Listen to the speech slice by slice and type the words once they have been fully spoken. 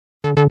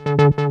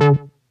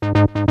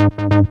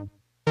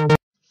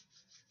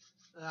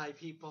Alright,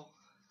 people.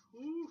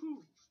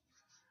 Woohoo!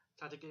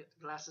 Time to get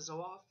glasses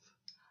off.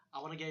 I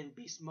want to get in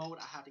beast mode.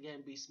 I have to get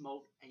in beast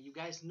mode. And you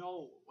guys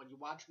know when you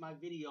watch my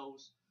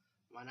videos,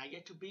 when I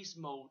get to beast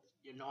mode,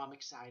 you know I'm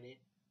excited.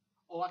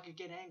 Or I could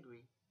get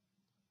angry.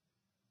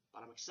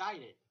 But I'm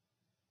excited.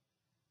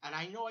 And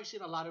I know I've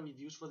seen a lot of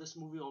reviews for this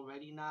movie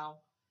already now.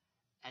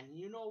 And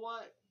you know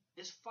what?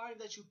 It's fine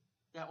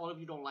that all of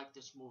you don't like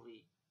this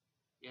movie.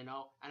 You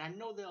know? And I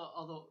know there are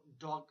other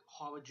dog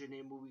horror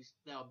genre movies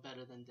that are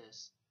better than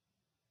this.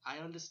 I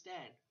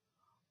understand.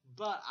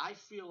 But I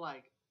feel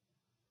like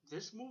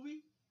this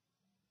movie,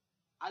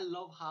 I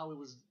love how it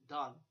was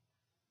done.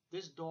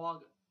 This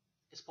dog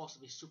is supposed to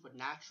be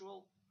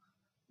supernatural.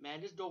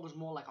 Man, this dog was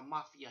more like a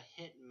mafia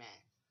hitman,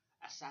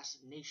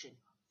 assassination,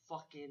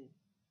 fucking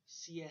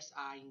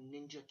CSI,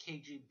 Ninja,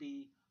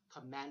 KGB,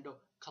 Commando,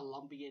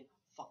 Colombian,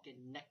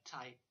 fucking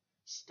necktie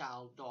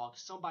style dog.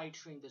 Somebody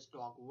trained this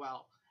dog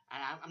well.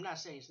 And I'm not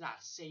saying it's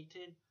not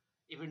Satan,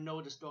 even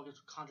though this dog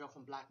is conjured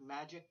from black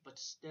magic, but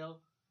still,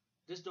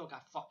 this dog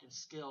got fucking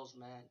skills,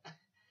 man.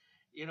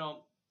 You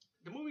know,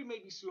 the movie may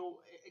be slow.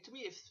 To me,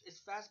 it's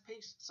fast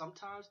paced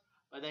sometimes,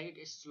 but then it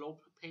gets slow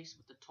paced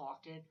with the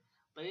talking.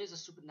 But it is a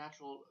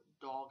supernatural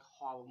dog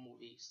horror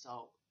movie,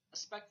 so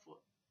expect for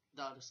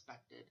the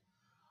unexpected.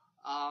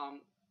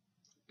 Um,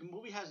 the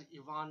movie has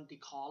Yvonne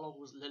DiCarlo,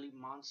 who's Lily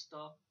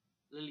Munster,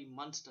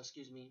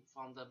 excuse me,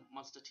 from the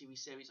Munster TV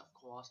series, of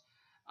course.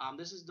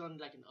 This is done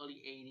like in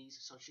early '80s,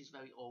 so she's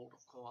very old,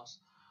 of course,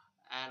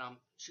 and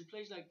she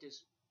plays like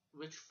this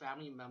rich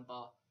family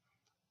member,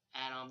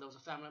 and there was a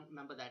family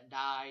member that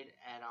died,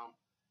 and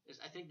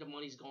I think the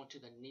money's going to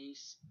the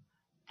niece,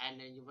 and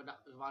then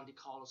Yvonne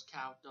DiCarlo's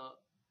character,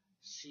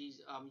 she's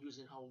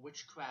using her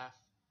witchcraft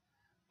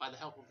by the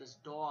help of this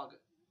dog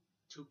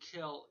to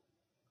kill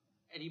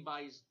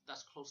anybody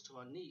that's close to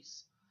her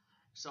niece.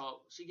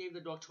 So she gave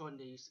the dog to her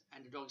niece,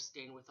 and the dog is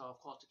staying with her,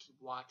 of course, to keep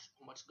watch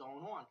on what's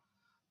going on.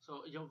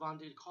 So Yvonne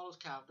DiCarlo's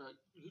character,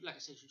 like I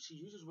said, she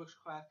uses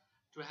witchcraft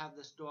to have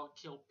this dog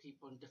kill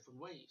people in different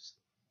ways.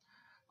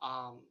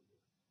 Um,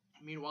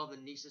 Meanwhile, the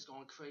niece is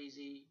going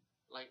crazy.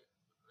 Like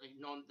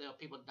there are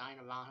people dying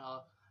around her.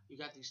 You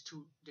got these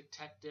two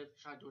detectives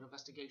trying to do an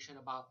investigation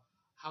about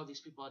how these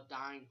people are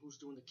dying, who's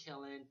doing the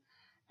killing,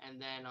 and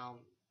then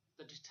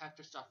the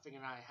detectives start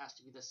figuring out it has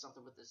to be this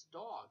something with this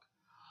dog.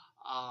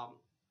 Um,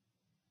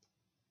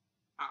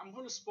 I'm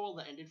going to spoil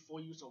the ending for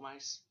you. So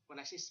when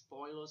I say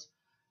spoilers,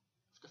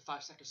 the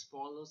 5 second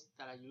spoilers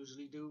that I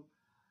usually do,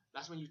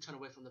 that's when you turn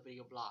away from the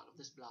video blog of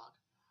this blog.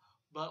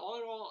 But all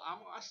in all,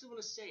 I still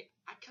want to say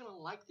I kind of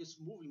like this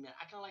movie, man.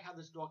 I kind of like how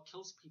this dog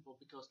kills people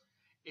because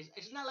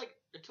it's not like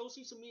the kill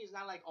scenes to me is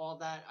not like all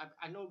that.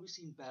 I know we've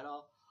seen better,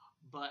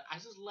 but I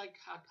just like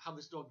how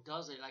this dog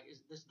does it. Like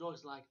this dog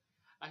is like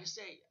I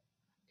say,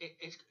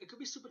 it could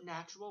be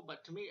supernatural,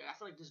 but to me, I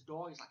feel like this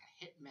dog is like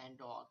a hitman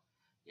dog.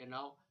 You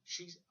know,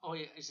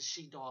 it's a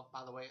she dog,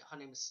 by the way. Her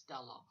name is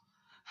Stella.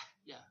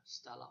 Yeah,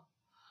 Stella.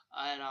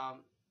 And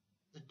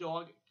the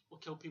dog will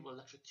kill people with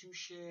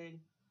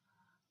electrocution,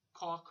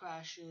 car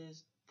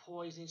crashes,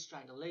 poison,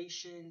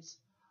 strangulations.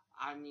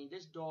 I mean,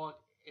 this dog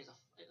is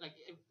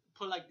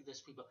put like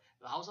this, people.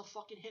 If I was a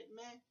fucking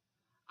hitman,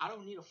 I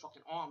don't need a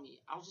fucking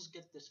army. I'll just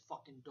get this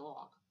fucking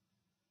dog.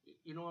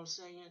 You know what I'm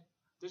saying?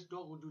 This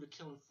dog will do the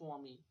killing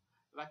for me.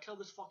 If I kill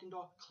this fucking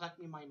dog, collect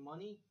me my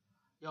money.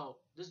 Yo,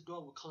 this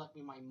dog will collect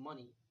me my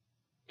money.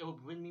 It will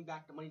bring me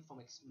back the money from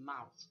its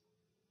mouth.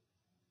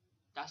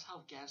 That's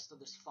how gangster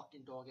this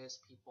fucking dog is,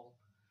 people.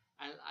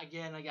 And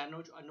again, I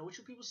know what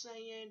you people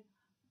saying.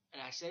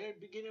 And I said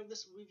at the beginning of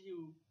this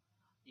review,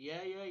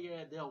 yeah,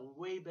 they're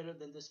way better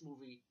than this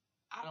movie.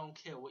 I don't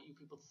care what you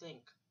people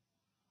think.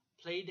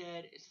 Play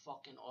Dead is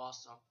fucking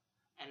awesome.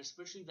 And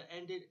especially the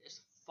ending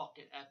is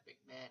fucking epic,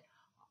 man.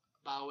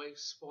 By the way,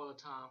 spoiler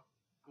time.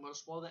 I'm going to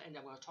spoil the end.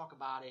 I'm going to talk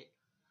about it.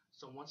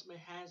 So once my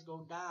hands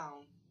go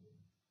down,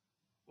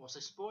 once I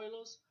say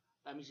spoilers,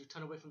 that means you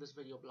turn away from this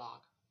video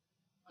blog.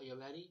 Are you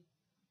ready?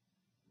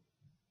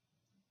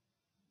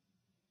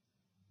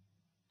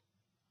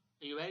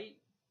 Are you ready?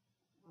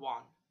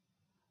 1.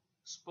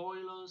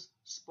 Spoilers,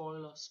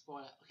 spoiler.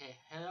 Okay,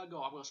 here I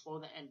go. I'm going to spoil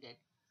the ending.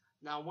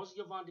 Now, once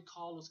Yvonne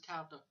DiCarlo's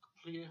character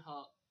completed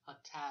her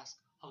task,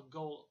 her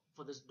goal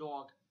for this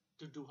dog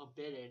to do her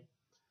bidding,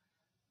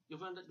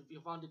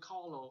 Yvonne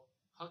DiCarlo,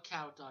 her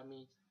character,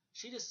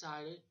 she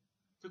decided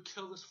to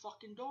kill this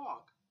fucking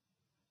dog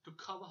to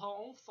cover her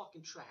own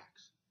fucking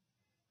tracks.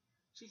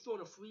 She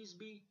threw a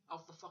frisbee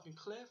off the fucking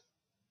cliff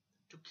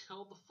to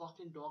kill the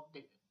fucking dog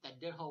that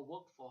did her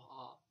work for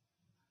her.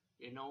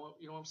 You know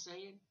what I'm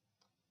saying?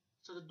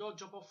 So the dog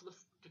jumped off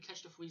to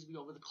catch the frisbee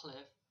over the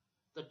cliff.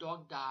 The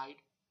dog died,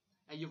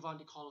 and Yvonne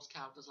DiCarlo's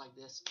character's like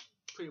this,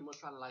 pretty much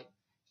trying to like,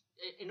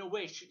 in a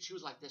way, she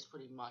was like this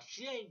pretty much.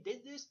 She ain't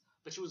did this,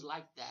 but she was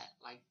like that.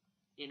 Like,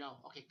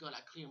 okay, good,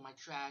 I cleared my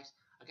tracks,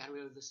 I got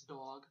rid of this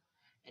dog,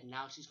 and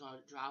now she's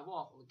gonna drive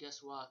off. Well,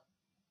 guess what?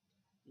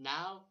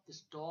 Now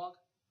this dog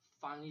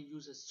finally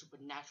uses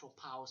supernatural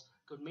powers.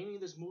 Because mainly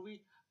in this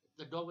movie,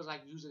 the dog was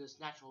like using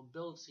its natural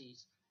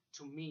abilities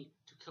to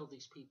kill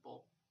these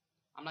people.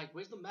 I'm like,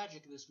 where's the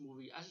magic in this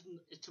movie?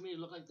 To me, it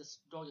looked like this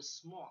dog is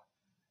smart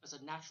as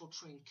a natural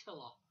trained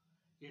killer.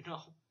 You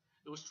know,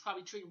 it was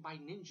probably trained by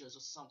ninjas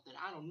or something.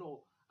 I don't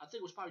know. I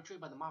think it was probably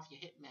trained by the mafia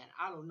hitman.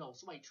 I don't know.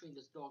 Somebody trained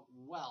this dog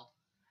well,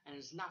 and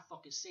it's not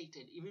fucking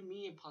Satan. Even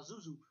me and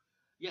Pazuzu,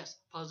 yes,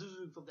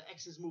 Pazuzu from the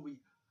Exorcist movie,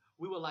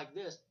 we were like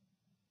this.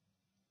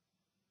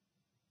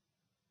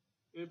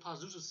 Even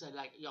Pazuzu said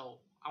like,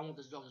 "Yo, I want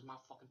this dog as my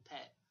fucking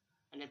pet,"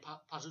 and then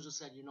Pazuzu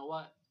said, "You know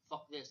what?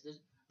 Fuck this.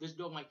 This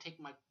dog might kick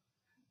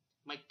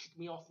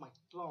me off my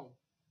throne."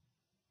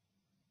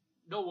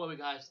 Don't worry,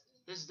 guys.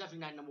 This is definitely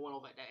not number one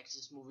over at the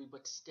Exorcist movie,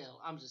 but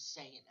still, I'm just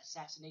saying,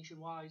 assassination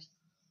wise.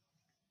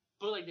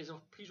 But like this,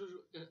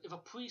 if a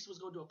priest was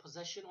going to do a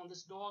possession on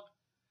this dog,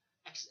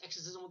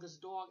 exorcism with this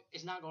dog,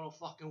 it's not gonna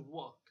fucking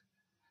work,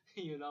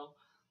 you know.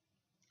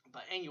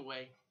 But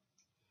anyway,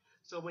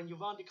 so when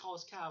Yvonne de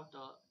Carl's character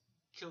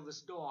killed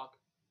this dog,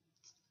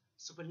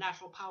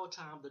 supernatural power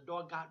time, the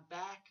dog got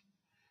back,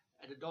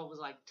 and the dog was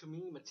like, to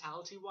me,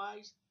 mentality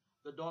wise,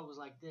 the dog was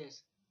like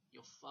this: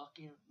 "You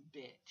fucking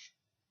bitch.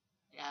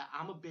 Yeah,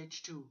 I'm a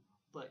bitch too,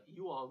 but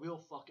you are a real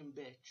fucking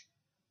bitch.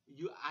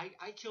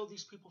 I killed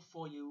these people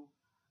for you.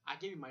 I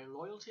gave you my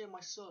loyalty and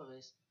my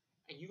service,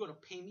 and you're gonna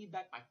pay me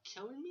back by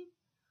killing me?"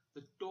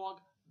 The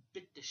dog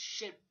bit the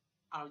shit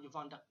out of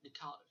Yvonne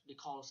de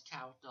Carlos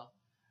character,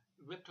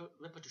 rip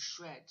her to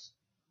shreds.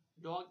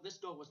 This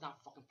dog was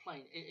not fucking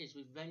playing. It is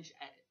revenge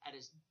at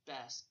its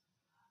best.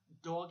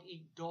 Dog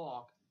eat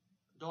dog.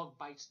 Dog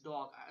bites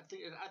dog. I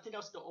think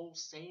that's the old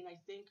saying. I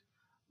think,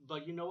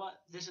 but you know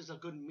what? This is a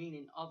good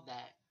meaning of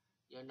that.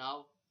 You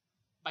know,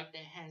 bite the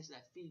hands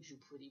that feed you,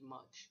 pretty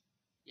much.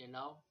 You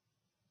know,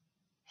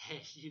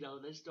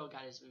 this dog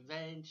got his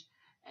revenge,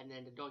 and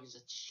then the dog is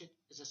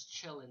just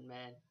chilling,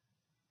 man.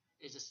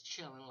 It's just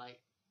chilling, like,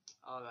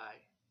 all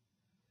right,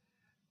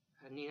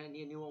 I need a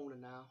new owner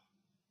now.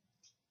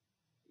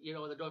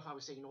 The dog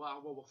probably saying, you know what,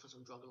 I'll go work for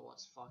some drug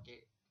lords. Fuck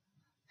it.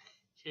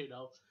 you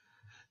know.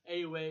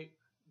 Anyway,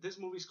 this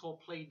movie's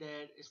called Play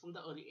Dead. It's from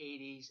the early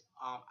 80s.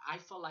 I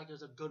felt like it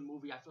was a good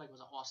movie. I feel like it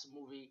was an awesome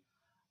movie.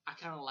 I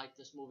kind of liked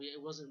this movie.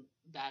 It wasn't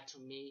bad to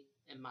me,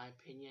 in my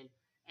opinion.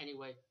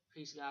 Anyway,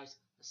 peace, guys.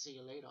 I'll see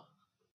you later.